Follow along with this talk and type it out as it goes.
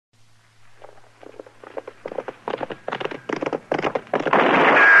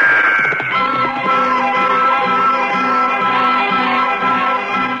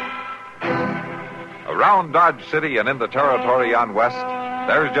around Dodge City and in the territory on west,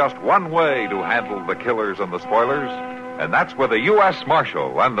 there's just one way to handle the killers and the spoilers, and that's with a U.S.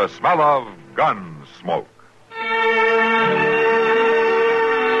 Marshal and the smell of Gunsmoke.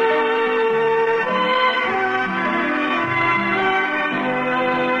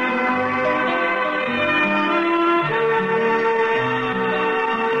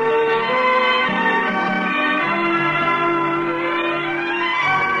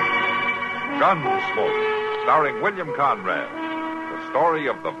 Gunsmoke, starring William Conrad. The story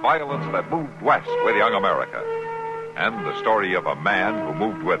of the violence that moved west with young America. And the story of a man who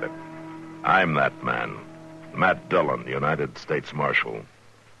moved with it. I'm that man. Matt Dillon, United States Marshal.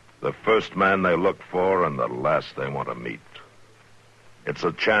 The first man they look for and the last they want to meet. It's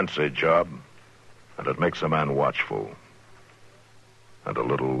a chancy job, and it makes a man watchful. And a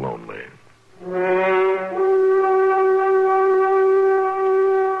little lonely.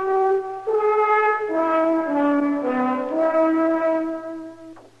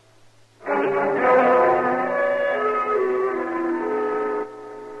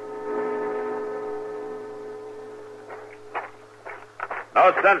 No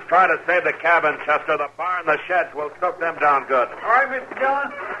sense trying to save the cabin, Chester. The barn, the sheds will soak them down good. All right, Mr.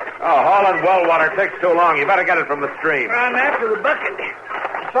 Dillon. Oh, hauling well water takes too long. You better get it from the stream. I'm after the bucket.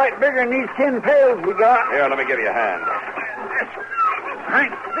 A sight bigger than these 10 pails we got. Here, let me give you a hand.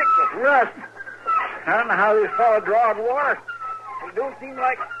 I'm thick with rust. I don't know how this fellow drawed water. It don't seem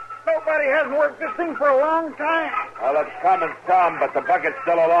like nobody hasn't worked this thing for a long time. Well, it's coming some, but the bucket's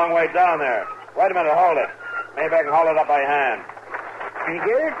still a long way down there. Wait a minute, hold it. Maybe I can haul it up by hand. Can you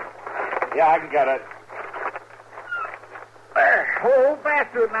get it? Yeah, I can get it. There, hold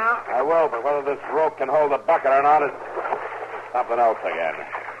fast to it now. I will, but whether this rope can hold the bucket or not is something else again.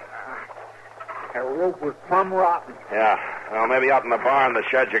 That rope was plumb rotten. Yeah, well, maybe out in the barn, the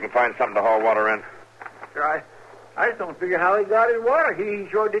sheds, you can find something to haul water in. Sure, I just don't figure how he got his water. He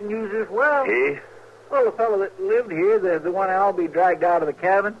sure didn't use this well. He? Well, the fellow that lived here, the one I'll be dragged out of the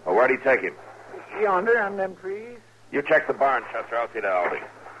cabin. Well, where'd he take him? Yonder, on them trees. You check the barn, Chester. I'll see to Albie.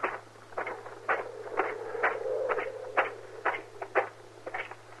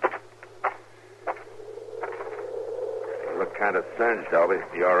 You look kind of singed, Albie.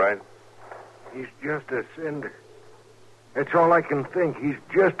 You all right? He's just a cinder. That's all I can think. He's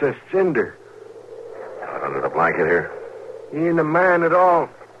just a cinder. Out under the blanket here? He ain't a man at all.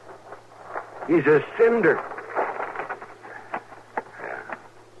 He's a cinder. Yeah.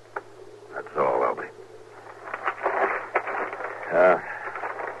 That's all, Albie.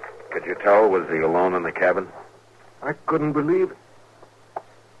 Could you tell, was he alone in the cabin? I couldn't believe it.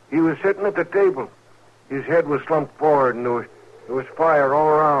 He was sitting at the table. His head was slumped forward, and there was fire all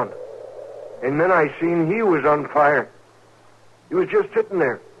around. And then I seen he was on fire. He was just sitting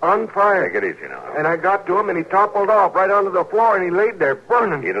there, on fire. Take it easy now. And I got to him, and he toppled off right onto the floor, and he laid there,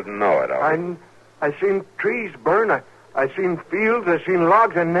 burning. He didn't know it, Albie. I seen trees burn. I seen fields. I seen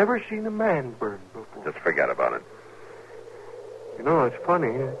logs. I never seen a man burn before. Just forget about it. You know, it's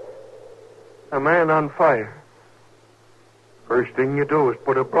funny. A man on fire. First thing you do is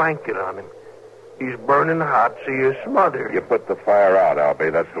put a blanket on him. He's burning hot, so you smother. You put the fire out,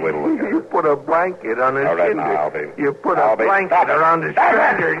 Albie. That's the way to look at it. You put a blanket on his All right cinder. now, Albie. You put Albie, a blanket stop it. around his Stop it.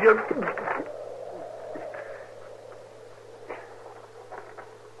 cinder.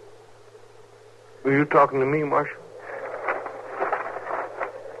 Were you talking to me, Marshal?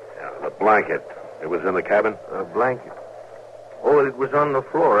 Yeah, the blanket. It was in the cabin? A blanket. Oh, it was on the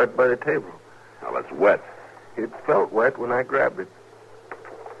floor right by the table. Well, it's wet. It felt wet when I grabbed it.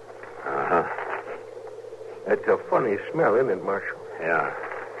 Uh-huh. That's a funny smell, isn't it, Marshal? Yeah.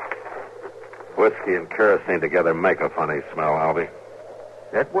 Whiskey and kerosene together make a funny smell, Albie.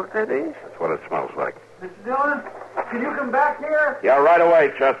 That what that is? That's what it smells like. Mr. Dillon, can you come back here? Yeah, right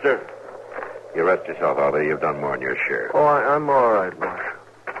away, Chester. You rest yourself, Albie. You've done more than your share. Oh, I'm all right, Marshal.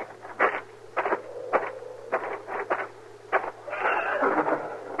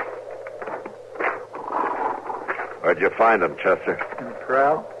 Where'd you find him, Chester? In the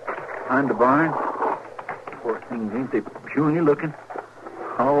corral, behind the barn. Poor things, ain't they puny looking?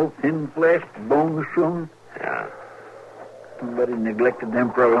 All thin-fleshed, bone-shone. Yeah. Somebody neglected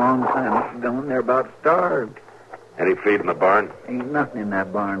them for a long time. Mr. Dillon, they're about starved. Any feed in the barn? Ain't nothing in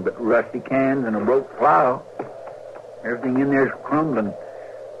that barn but rusty cans and a broke plow. Everything in there's crumbling,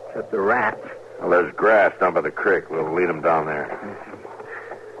 except the rats. Well, there's grass down by the creek. We'll lead them down there.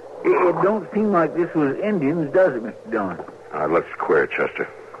 It don't seem like this was Indians, does it, Mr. Dillon? Oh, it looks queer, Chester.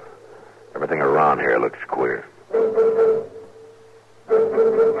 Everything around here looks queer.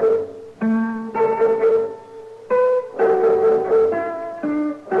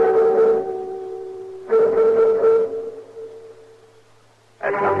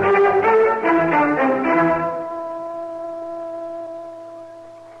 That's nothing.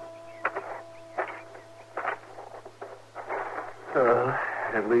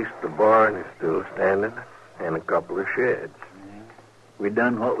 At least the barn is still standing, and a couple of sheds. We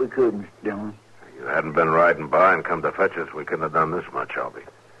done what we could, Mr. Dillon. You hadn't been riding by and come to fetch us, we couldn't have done this much, Albie.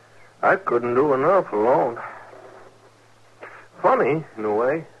 I couldn't do enough alone. Funny, in a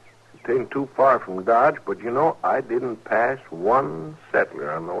way. It ain't too far from Dodge, but I didn't pass one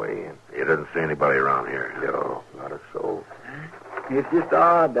settler on the way in. You didn't see anybody around here? No, not a soul. It's just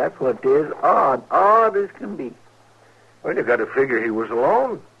odd, that's what it is. Odd as can be. Well, you got to figure he was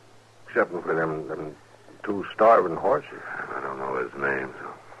alone, except for them two starving horses. I don't know his name,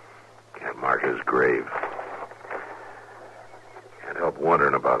 so can't mark his grave. Can't help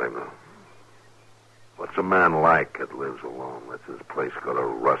wondering about him, though. What's a man like that lives alone, lets his place go to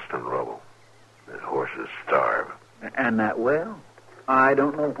rust and rubble, his horses starve? And that well? I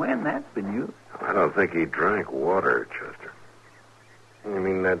don't know when that's been used. I don't think he drank water, Chester. You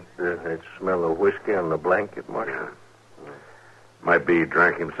mean that smell of whiskey on the blanket, Mark? Yeah. Might be he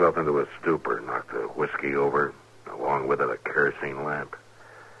drank himself into a stupor, knocked the whiskey over, along with it a kerosene lamp.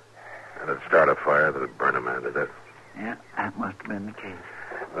 And it'd start a fire that'd burn a man to death. Yeah, that must have been the case.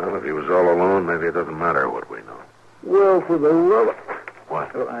 Well, if he was all alone, maybe it doesn't matter what we know. Well, for the love...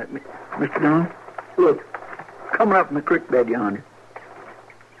 What? Mr. Dillon, look. Coming up in the creek bed yonder.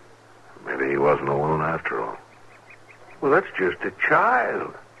 Maybe he wasn't alone after all. Well, that's just a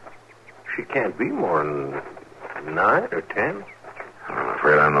child. She can't be more than 9 or 10. I'm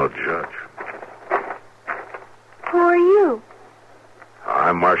afraid I'm no judge. Who are you?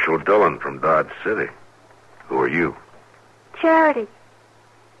 I'm Marshal Dillon from Dodge City. Who are you? Charity.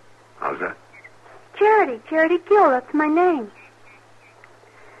 How's that? Charity Gill, that's my name.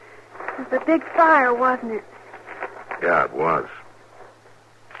 It was a big fire, wasn't it? Yeah, it was.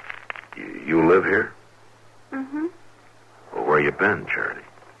 You live here? Mm-hmm. Well, where you been, Charity?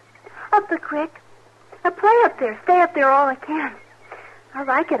 Up the creek. I play up there, stay up there all I can. I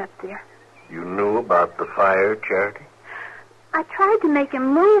like it up there. You knew about the fire, Charity? I tried to make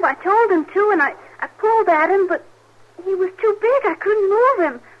him move. I told him to, and I pulled at him, but he was too big. I couldn't move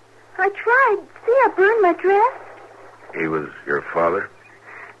him. I tried. See, I burned my dress. He was your father?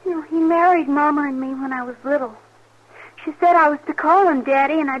 He married Mama and me when I was little. She said I was to call him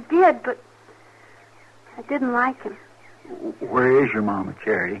Daddy, and I did, but I didn't like him. Where is your mama,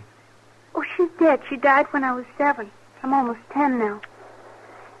 Charity? Oh, she's dead. She died when I was 7. I'm almost 10 now.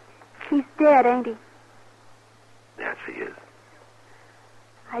 He's dead, ain't he? Yes, he is.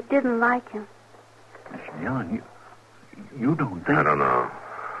 I didn't like him. Mr. Dillon, you don't think... I don't know.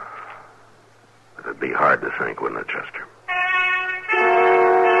 But it'd be hard to think, wouldn't it, Chester?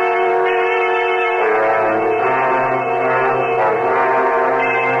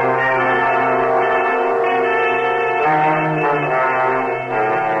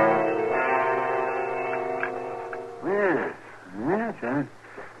 Yes.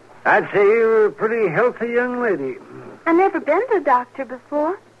 I'd say you're a pretty healthy young lady. I've never been to a doctor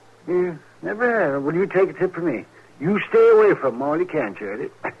before. You never have. Well, you take a tip from me. You stay away from them all you can,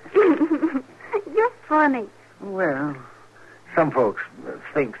 Charity. You're funny. Well, some folks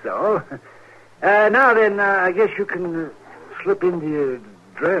think so. Now then, I guess you can slip into your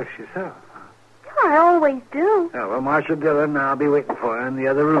dress yourself. I always do. Oh, well, Marshal Dillon, I'll be waiting for you in the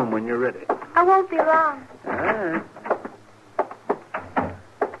other room when you're ready. I won't be long. All right.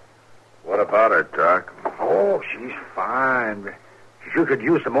 What about her, Doc? Oh, she's fine. She could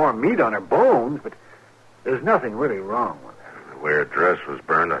use some more meat on her bones, but there's nothing really wrong with her. The way her dress was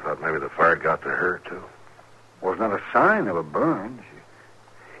burned, I thought maybe the fire got to her, too. Well, there's not a sign of a burn.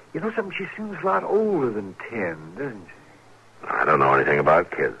 You know something? She seems a lot older than 10, doesn't she? I don't know anything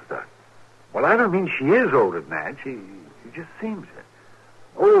about kids, Doc. Well, I don't mean she is older than that. She just seems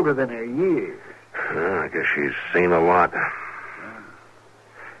older than her years. I guess she's seen a lot.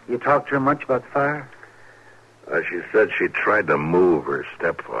 You talked to her much about the fire? She said she tried to move her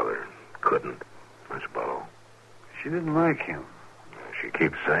stepfather. Couldn't. That's about all. She didn't like him. She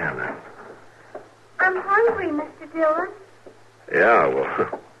keeps saying that. I'm hungry, Mr. Dillon. Yeah,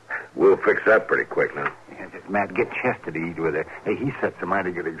 well, we'll fix that pretty quick now. Yeah, just Matt, get Chester to eat with her. Hey, he sets a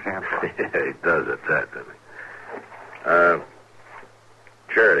mighty good example. Yeah, he does at that, doesn't he?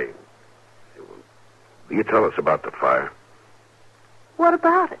 Charity, will you tell us about the fire? What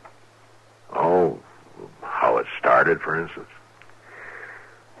about it? Oh, how it started, for instance?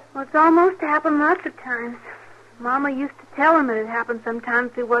 Well, it's almost happened lots of times. Mama used to tell him it happened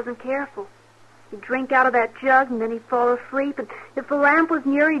sometimes if he wasn't careful. He'd drink out of that jug, and then he'd fall asleep, and if the lamp was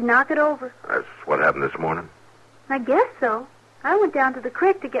near, he'd knock it over. That's what happened this morning? I guess so. I went down to the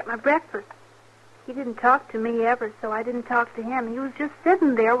creek to get my breakfast. He didn't talk to me ever, so I didn't talk to him. He was just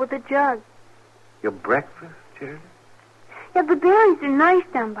sitting there with a jug. Your breakfast, Charity? Yeah, the berries are nice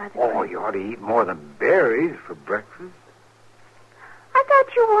down by the creek. Oh, you ought to eat more than berries for breakfast. I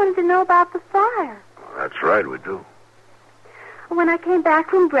thought you wanted to know about the fire. Oh, that's right, we do. When I came back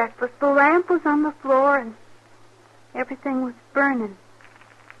from breakfast, the lamp was on the floor and everything was burning.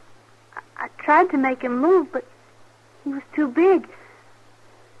 I tried to make him move, but he was too big.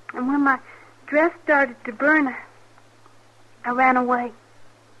 And when my dress started to burn, I ran away.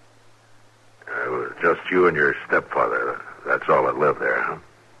 It was just you and your stepfather. That's all that lived there, huh?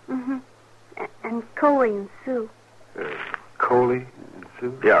 Mm-hmm. And Coley and Sue. Coley and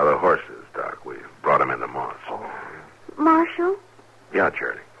Sue? Yeah, the horses, Doc. We brought them into Moss. Oh. Marshall, Yeah,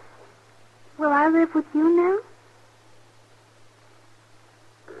 Charity. will I live with you now?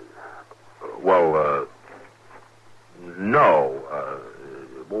 Well, no.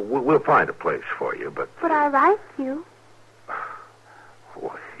 We'll find a place for you, but... But I like you.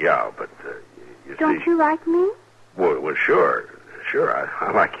 Well, yeah, but you Don't see... you like me? Well, sure. Sure,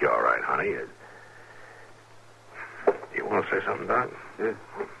 I like you all right, honey. You want to say something, Doc? Yeah.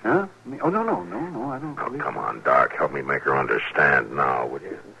 Huh? Oh, no, I don't. Oh, come on, Doc. Help me make her understand now, would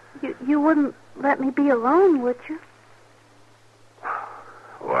you? You wouldn't let me be alone, would you?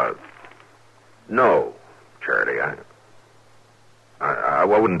 Well, no, Charity. I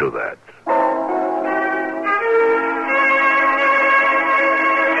wouldn't do that.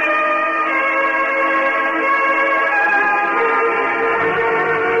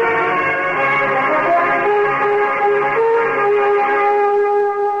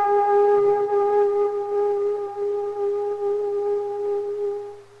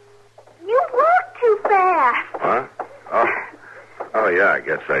 You walk too fast. Huh? Oh, yeah, I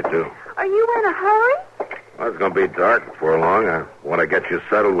guess I do. Are you in a hurry? Well, it's going to be dark before long. I want to get you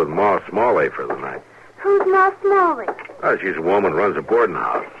settled with Ma Smalley for the night. Who's Ma Smalley? Oh, she's a woman who runs a boarding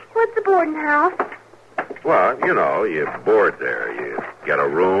house. What's a boarding house? Well, you know, you board there. You get a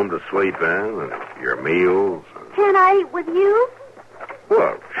room to sleep in and your meals. Can I eat with you?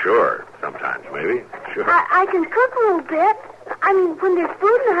 Well, sure. Sometimes, maybe. Sure. I can cook a little bit. I mean, when there's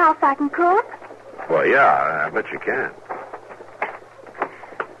food in the house, I can cook. Well, yeah, I bet you can.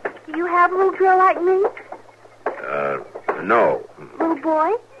 Do you have a little girl like me? No. Little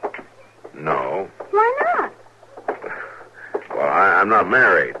boy? No. Why not? Well, I'm not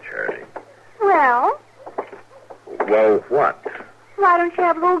married, Charity. Well, Well, what? why don't you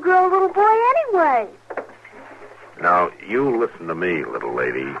have a little girl, little boy anyway? Now, you listen to me, little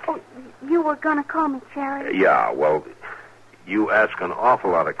lady. Oh, you were going to call me Charity? Yeah, well, you ask an awful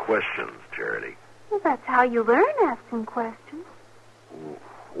lot of questions, Charity. Well, that's how you learn asking questions.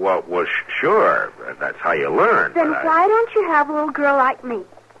 Well, sure. That's how you learn. Then but why don't you have a little girl like me?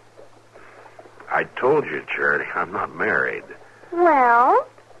 I told you, Charity, I'm not married. Well,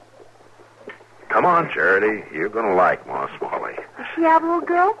 Come on, Charity. You're going to like Ma Smalley. does she have a little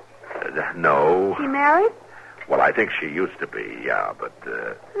girl? No. She married? Well, I think she used to be, yeah, but,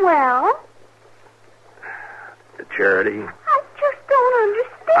 Well, Charity, I just don't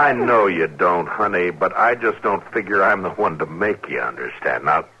understand. I know you don't, honey, but I just don't figure I'm the one to make you understand.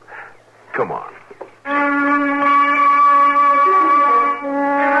 Now, come on.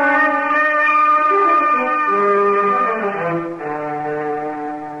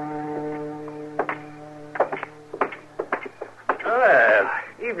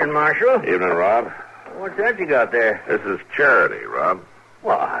 Evening, Marshal. Evening, Rob. What's that you got there? This is Charity, Rob.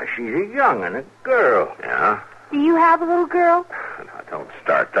 Why, she's a young'un, a girl. Yeah? Do you have a little girl? Now, don't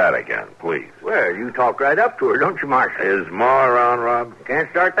start that again, please. Well, you talk right up to her, don't you, Marshal? Is Ma around, Rob? Can't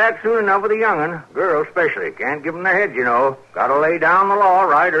start that soon enough with a young'un. Girls especially. Can't give them their heads, you know. Gotta lay down the law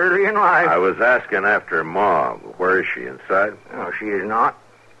right early in life. I was asking after Ma. Where is she, inside? No, she is not.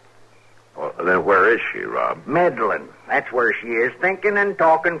 Well, then where is she, Rob? Meddling. That's where she is, thinking and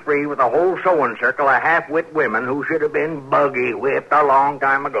talking free with a whole sewing circle of half-wit women who should have been buggy-whipped a long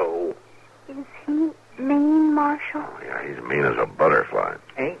time ago. Is he mean, Marshal? Oh, yeah, he's mean as a butterfly.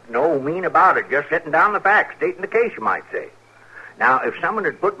 Ain't no mean about it, just setting down the facts, stating the case, you might say. Now, if someone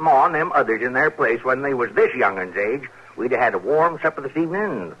had put Ma and them others in their place when they was this young'un's age, we'd have had a warm supper this evening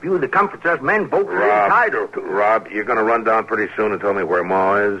and a few of the comforts us men folks are entitled to. Rob, you're going to run down pretty soon and tell me where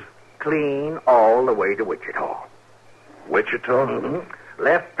Ma is? Clean all the way to Wichita. Wichita? Mm-hmm.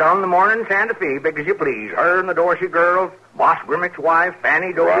 Left on the morning Santa Fe, big as you please. Her and the Dorsey girls, Boss Grimmick's wife,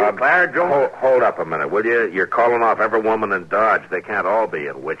 Fanny Doty, Rob, Clara Jones. Hold up a minute, will you? You're calling off every woman in Dodge. They can't all be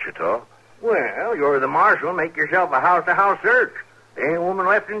in Wichita. Well, you're the marshal. Make yourself a house-to-house search. There ain't a woman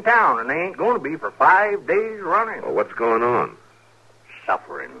left in town, and they ain't going to be for 5 days running. Well, what's going on?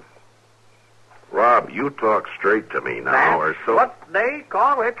 you talk straight to me now, That's or so... what they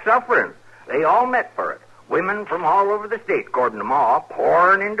call it suffering. They all met for it. Women from all over the state, according to Ma,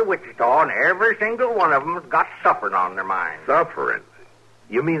 pouring into Wichita, and every single one of them's got suffering on their minds. Suffering?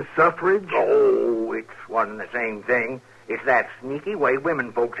 You mean suffrage? Oh, it's one and the same thing. It's that sneaky way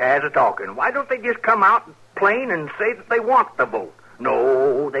women folks has of talking. Why don't they just come out plain and say that they want the vote?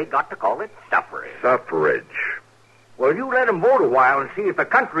 No, they got to call it suffrage. Suffrage. Well, you let them vote a while and see if the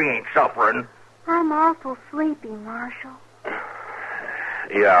country ain't suffering. I'm awful sleepy, Marshal.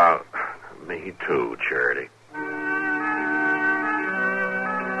 Yeah, me too, Charity.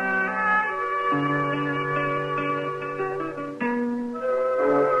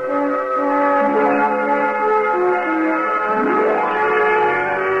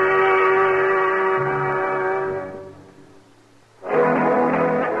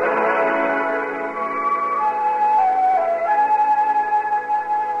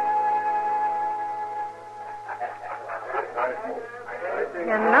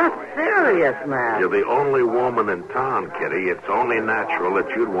 Man. You're the only woman in town, Kitty. It's only natural that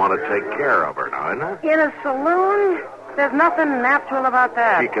you'd want to take care of her now, isn't it? In a saloon? There's nothing natural about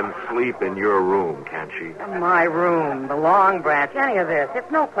that. She can sleep in your room, can't she? My room, the Long Branch, any of this. It's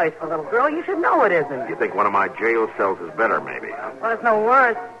no place for a little girl. You should know it isn't. You think one of my jail cells is better, maybe, huh? Well, it's no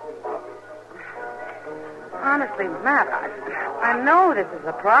worse. Honestly, Matt, I know this is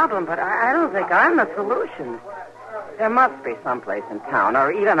a problem, but I don't think I'm the solution. There must be someplace in town,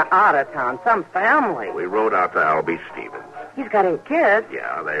 or even out of town, some family. We rode out to Albie Stevens. He's got 8 kids.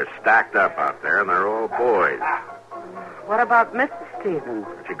 Yeah, they're stacked up out there, and they're all boys. What about Mrs. Stevens?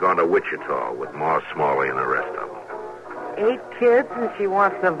 She's gone to Wichita with Ma Smalley and the rest of them. 8 kids, and she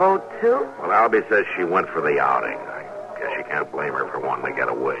wants to vote, too? Well, Albie says she went for the outing. I guess you can't blame her for wanting to get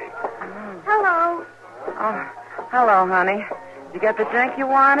away. Hello. Oh, hello, honey. Did you get the drink you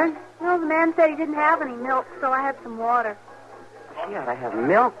wanted? Well, the man said he didn't have any milk, so I had some water. She ought to have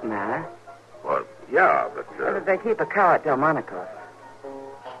milk, Matt. Well, yeah, but... They keep a cow at Delmonico's.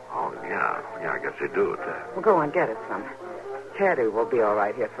 Oh, yeah. Yeah, I guess they do. Well, go and get us some. Charity will be all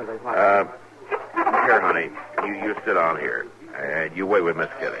right here for a little while. Here, honey. You sit down here. And you wait with Miss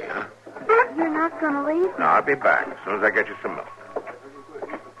Kitty, huh? You're not going to leave me? No, I'll be back as soon as I get you some milk.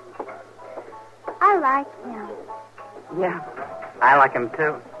 I like him. Yeah, I like him,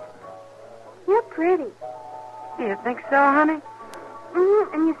 too. You're pretty. Do you think so, honey?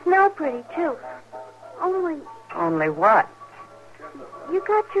 Mm-hmm, and you smell pretty, too. Only what? You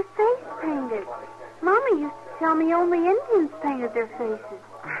got your face painted. Mama used to tell me only Indians painted their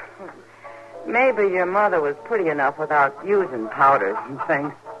faces. Maybe your mother was pretty enough without using powders and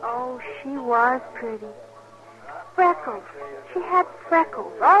things. Oh, she was pretty. Freckles. She had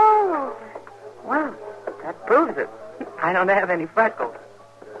freckles all over. Well, that proves it. I don't have any freckles.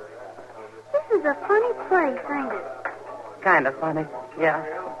 This is a funny place, ain't it? Kind of funny, yeah.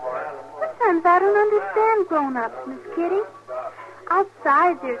 Sometimes I don't understand grown-ups, Miss Kitty.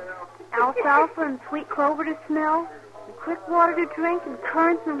 Outside, there's alfalfa and sweet clover to smell, and quick water to drink, and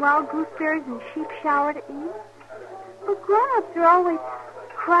currants and wild gooseberries and sheep shower to eat. But grown-ups are always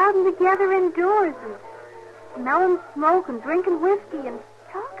crowding together indoors and smelling smoke and drinking whiskey and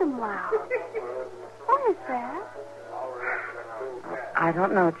talking loud. What is that? I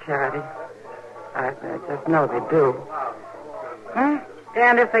don't know, Charity. I just know they do.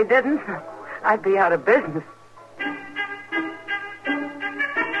 And if they didn't, I'd be out of business.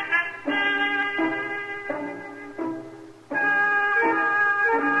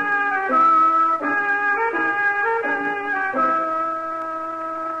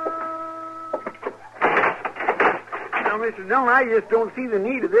 Now, Mr. Dillon, I just don't see the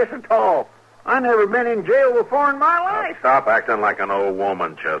need of this at all. I never been in jail before in my life. Stop acting like an old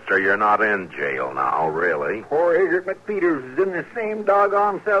woman, Chester. You're not in jail now, really. Poor Higgert McPeters was in the same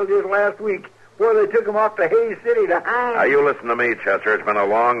doggone cell just last week where they took him off to Hayes City to hang. Now, you listen to me, Chester. It's been a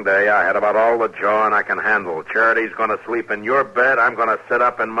long day. I had about all the jawing I can handle. Charity's going to sleep in your bed. I'm going to sit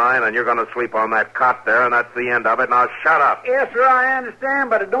up in mine, and you're going to sleep on that cot there, and that's the end of it. Now, shut up. Yes, sir, I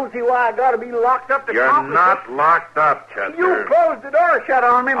understand, but I don't see why I got to be locked up to You're accomplish not it. locked up, Chester. You closed the door shut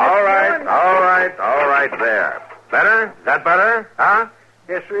on me, Mr. All right, Dillon. all right, there. Better? Is that better? Huh?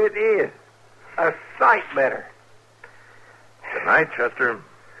 Yes, sir, it is. A sight better. Good night, Chester.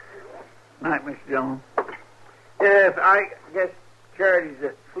 Night, Mr. Dillon. Yes, I guess Charity's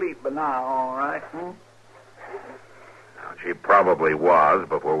asleep by now, all right? Now, she probably was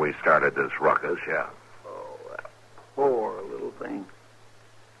before we started this ruckus, yeah. Oh, that poor little thing.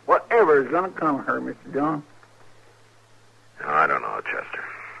 Whatever is going to come of her, Mr. Dillon? No, I don't know, Chester.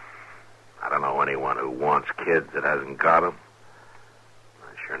 I don't know anyone who wants kids that hasn't got them.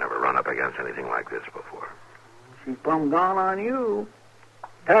 I sure never run up against anything like this before. She's plumb gone on you.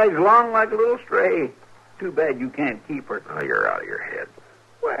 Tags along like a little stray. Too bad you can't keep her. Oh, you're out of your head.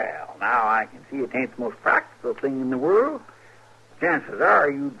 Well, now I can see it ain't the most practical thing in the world. Chances are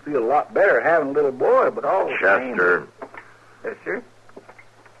you'd feel a lot better having a little boy, but all the same... Chester. Yes, sir?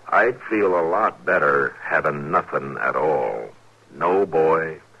 I'd feel a lot better having nothing at all. No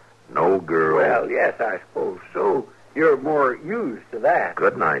boy, no girl. Well, yes, I suppose so. You're more used to that.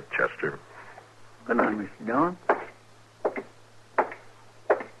 Good night, Chester. Good night, Mr. Dillon.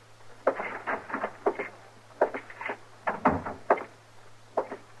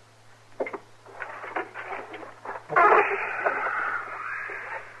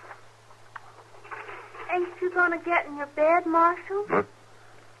 Ain't you gonna get in your bed, Marshal? Huh?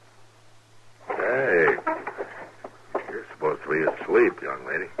 Hey, you're supposed to be asleep, young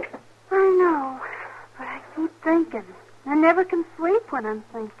lady. I know, but I keep thinking. I never can sleep when I'm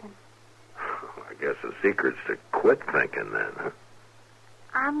thinking. I guess the secret's to quit thinking then, huh?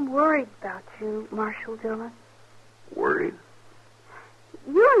 I'm worried about you, Marshal Dillon. Worried?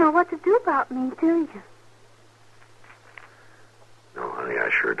 You don't know what to do about me, do you? No, honey, I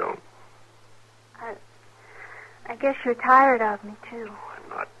sure don't. I guess you're tired of me, too. I'm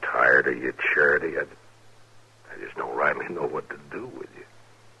not tired of you, Charity. I just don't rightly know what to do with you.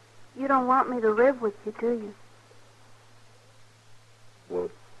 You don't want me to live with you, do you? Well,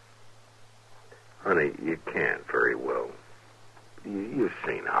 honey, you can't very well. You've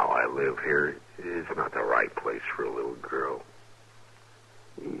seen how I live here. It's not the right place for a little girl.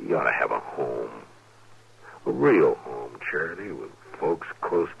 You ought to have a home. A real home, Charity, with folks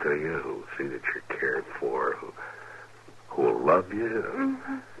close to you who see that you're cared for, who will love you.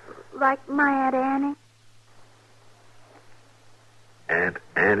 Mm-hmm. Like my Aunt Annie? Aunt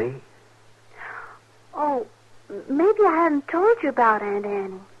Annie? Oh, maybe I haven't told you about Aunt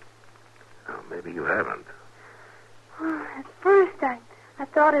Annie. Oh, maybe you haven't. At first, I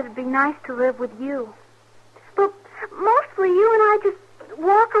thought it'd be nice to live with you. But mostly you and I just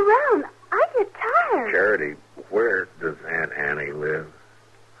walk around. I get tired. Charity, where does Aunt Annie live?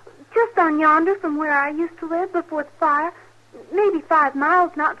 Just on yonder from where I used to live before the fire. Maybe 5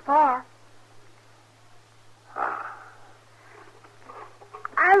 miles, not far.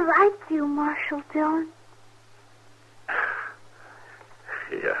 I like you, Marshal Dillon.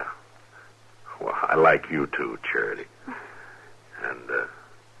 Yeah. Well, I like you too, Charity. And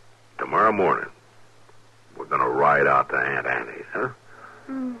tomorrow morning, we're going to ride out to Aunt Annie's, huh?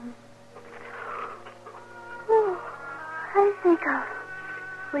 Mm-hmm. Oh, I think I'll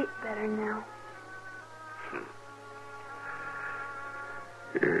sleep better now.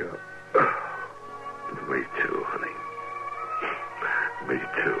 Yeah. Me too, honey. Me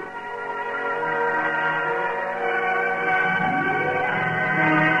too.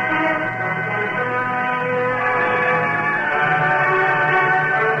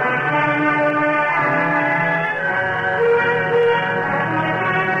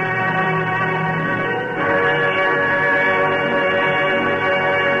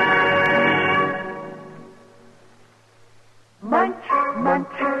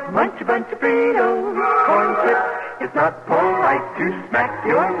 Munch a bunch of Fritos. Corn chips, it's not polite to smack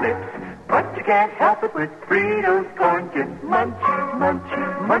your lips, but you can't help it with Fritos corn chips. Munch,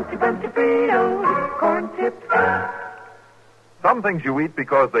 munch, munch a bunch of Fritos. Corn chips. Some things you eat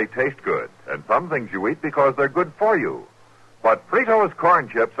because they taste good, and some things you eat because they're good for you. But Fritos corn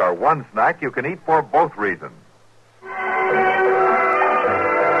chips are one snack you can eat for both reasons.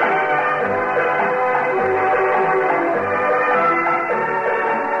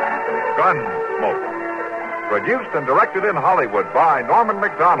 Gunsmoke. Produced and directed in Hollywood by Norman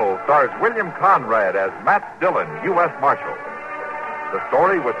Macdonald, stars William Conrad as Matt Dillon, U.S. Marshal. The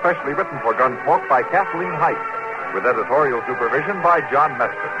story was specially written for Gunsmoke by Kathleen Height, with editorial supervision by John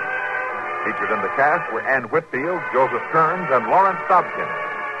Meston. Featured in the cast were Ann Whitfield, Joseph Kearns, and Lawrence Dobkin.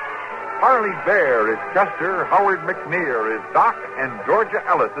 Harley Bear is Chester, Howard McNear is Doc, and Georgia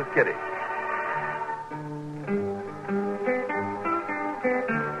Ellis is Kitty.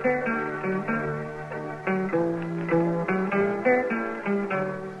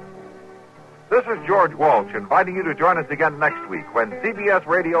 This is George Walsh inviting you to join us again next week when CBS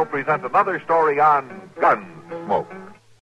Radio presents another story on Gunsmoke.